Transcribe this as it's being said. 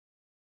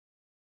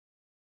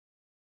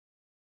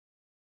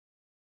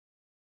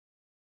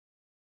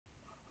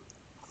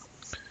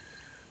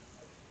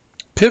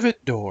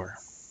Pivot door.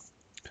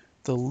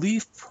 The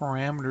leaf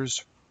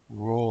parameters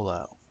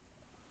rollout.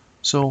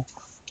 So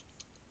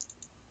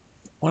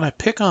when I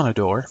pick on a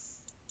door,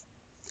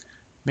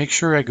 make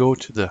sure I go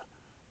to the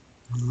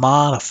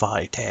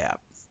Modify tab.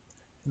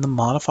 In the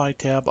Modify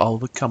tab, I'll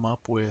come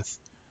up with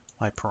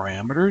my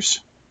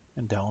parameters,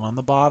 and down on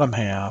the bottom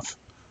half,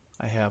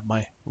 I have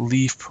my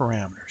leaf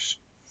parameters.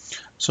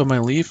 So my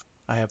leaf,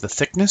 I have the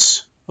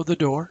thickness of the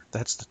door.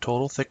 That's the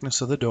total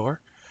thickness of the door,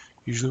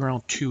 usually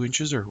around 2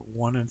 inches or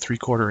 1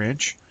 3/4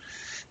 inch.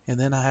 And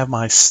then I have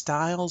my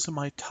stiles and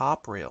my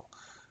top rail.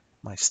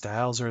 My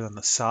stiles are on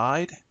the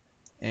side,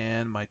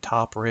 and my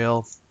top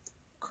rail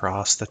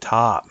across the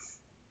top.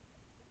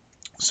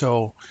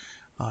 So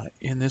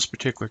in this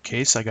particular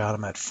case, I got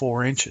them at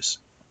 4 inches.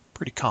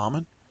 Pretty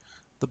common.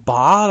 The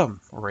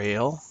bottom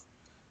rail,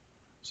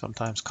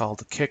 sometimes called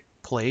the kick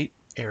plate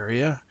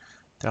area,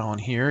 down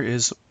here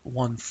is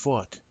 1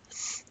 foot.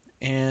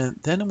 And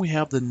then we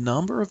have the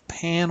number of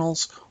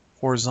panels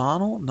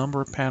horizontal, number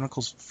of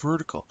panels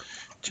vertical.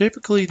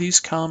 Typically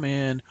these come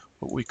in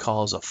what we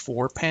call as a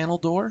 4-panel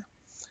door.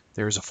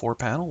 There's a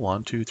 4-panel,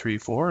 1, 2, 3,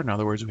 4. In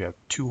other words, we have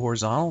 2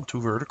 horizontal, 2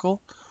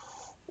 vertical.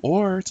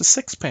 Or it's a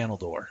 6-panel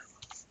door.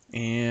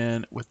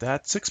 And with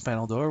that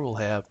 6-panel door, we'll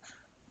have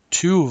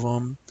 2 of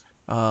them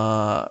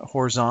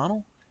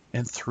horizontal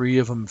and 3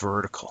 of them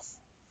vertical.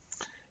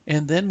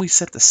 And then we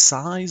set the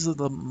size of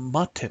the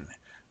mutton.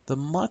 The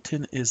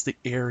mutton is the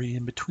area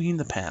in between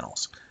the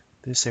panels.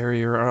 This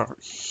area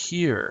right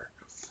here,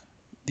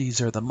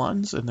 these are the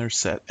muttons, and they're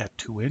set at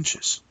 2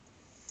 inches.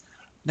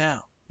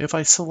 Now, if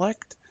I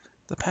select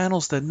the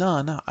panels to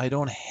none, I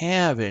don't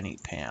have any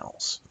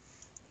panels.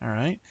 All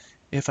right.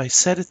 If I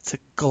set it to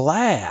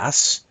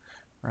glass,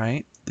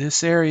 right,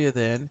 this area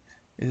then,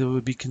 it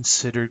would be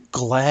considered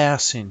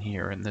glass in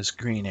here in this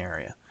green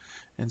area.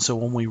 And so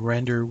when we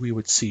render, we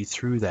would see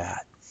through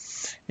that.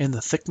 And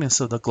the thickness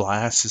of the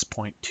glass is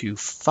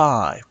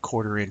 0.25,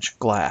 1/4 inch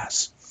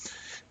glass.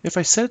 If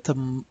I set it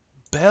to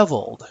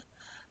beveled,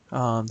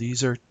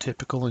 these are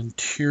typical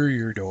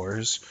interior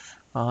doors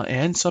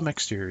and some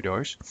exterior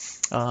doors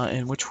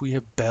in which we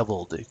have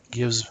beveled. It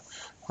gives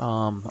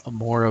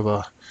more of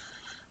a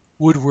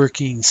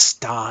woodworking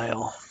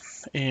style.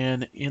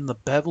 And in the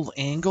beveled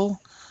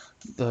angle,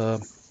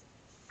 the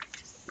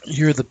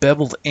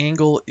beveled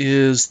angle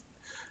is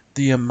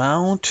the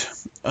amount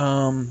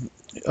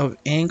of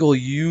angle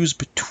used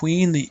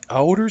between the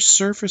outer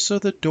surface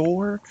of the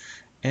door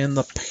and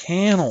the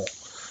panel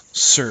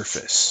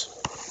surface.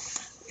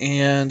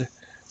 And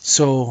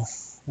so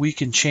we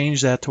can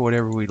change that to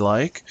whatever we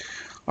like.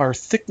 Our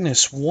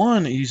thickness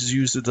 1 is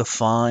used to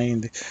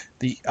define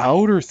the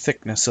outer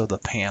thickness of the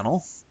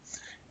panel.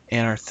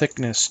 And our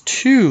thickness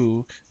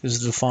 2 is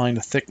to define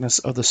the thickness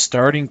of the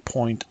starting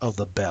point of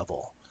the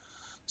bevel.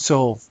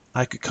 So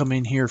I could come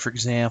in here, for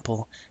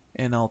example,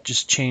 and I'll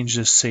just change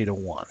this, say, to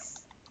 1.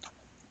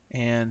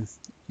 And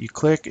you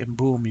click and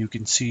boom, you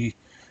can see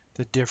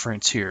the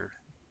difference here.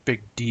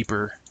 Big,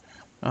 deeper.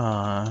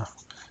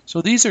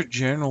 So these are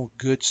general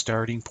good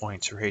starting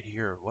points right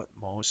here, what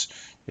most,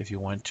 if you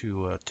went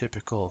to a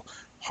typical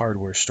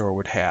hardware store,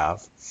 would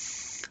have.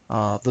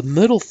 The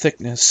middle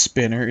thickness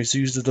spinner is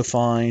used to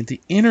define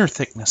the inner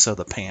thickness of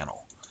the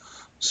panel.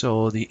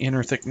 So the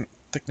inner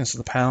thickness of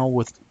the panel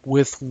with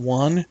width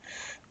 1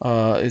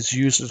 is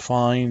used to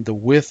define the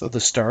width of the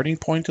starting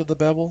point of the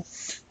bevel,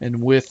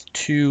 and width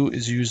 2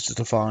 is used to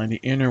define the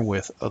inner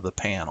width of the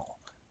panel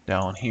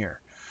down here.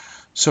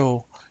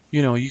 So,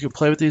 you know, you can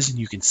play with these and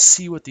you can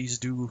see what these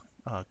do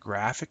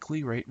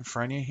graphically right in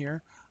front of you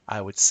here.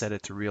 I would set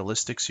it to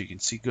realistic so you can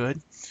see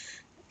good.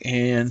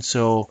 And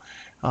so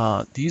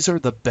these are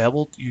the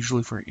beveled,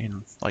 usually for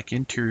like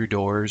interior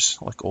doors,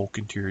 like oak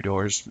interior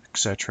doors,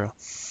 etc.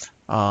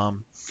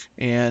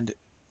 And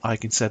I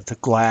can set it to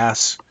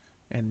glass,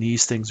 and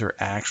these things are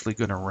actually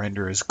going to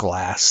render as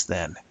glass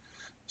then.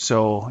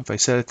 So if I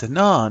set it to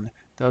none,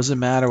 doesn't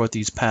matter what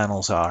these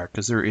panels are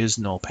because there is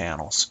no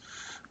panels.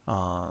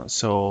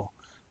 So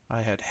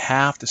I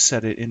have to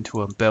set it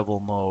into a bevel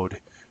mode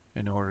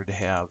in order to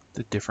have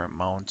the different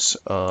mounts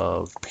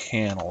of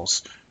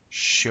panels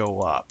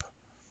show up.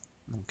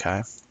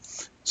 Okay,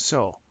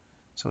 so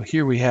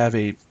here we have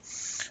a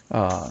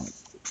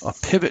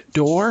pivot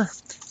door,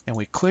 and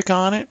we click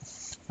on it,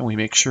 and we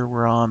make sure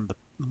we're on the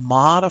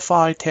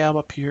Modify tab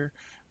up here.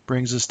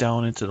 Brings us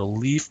down into the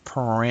leaf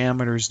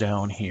parameters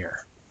down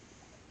here.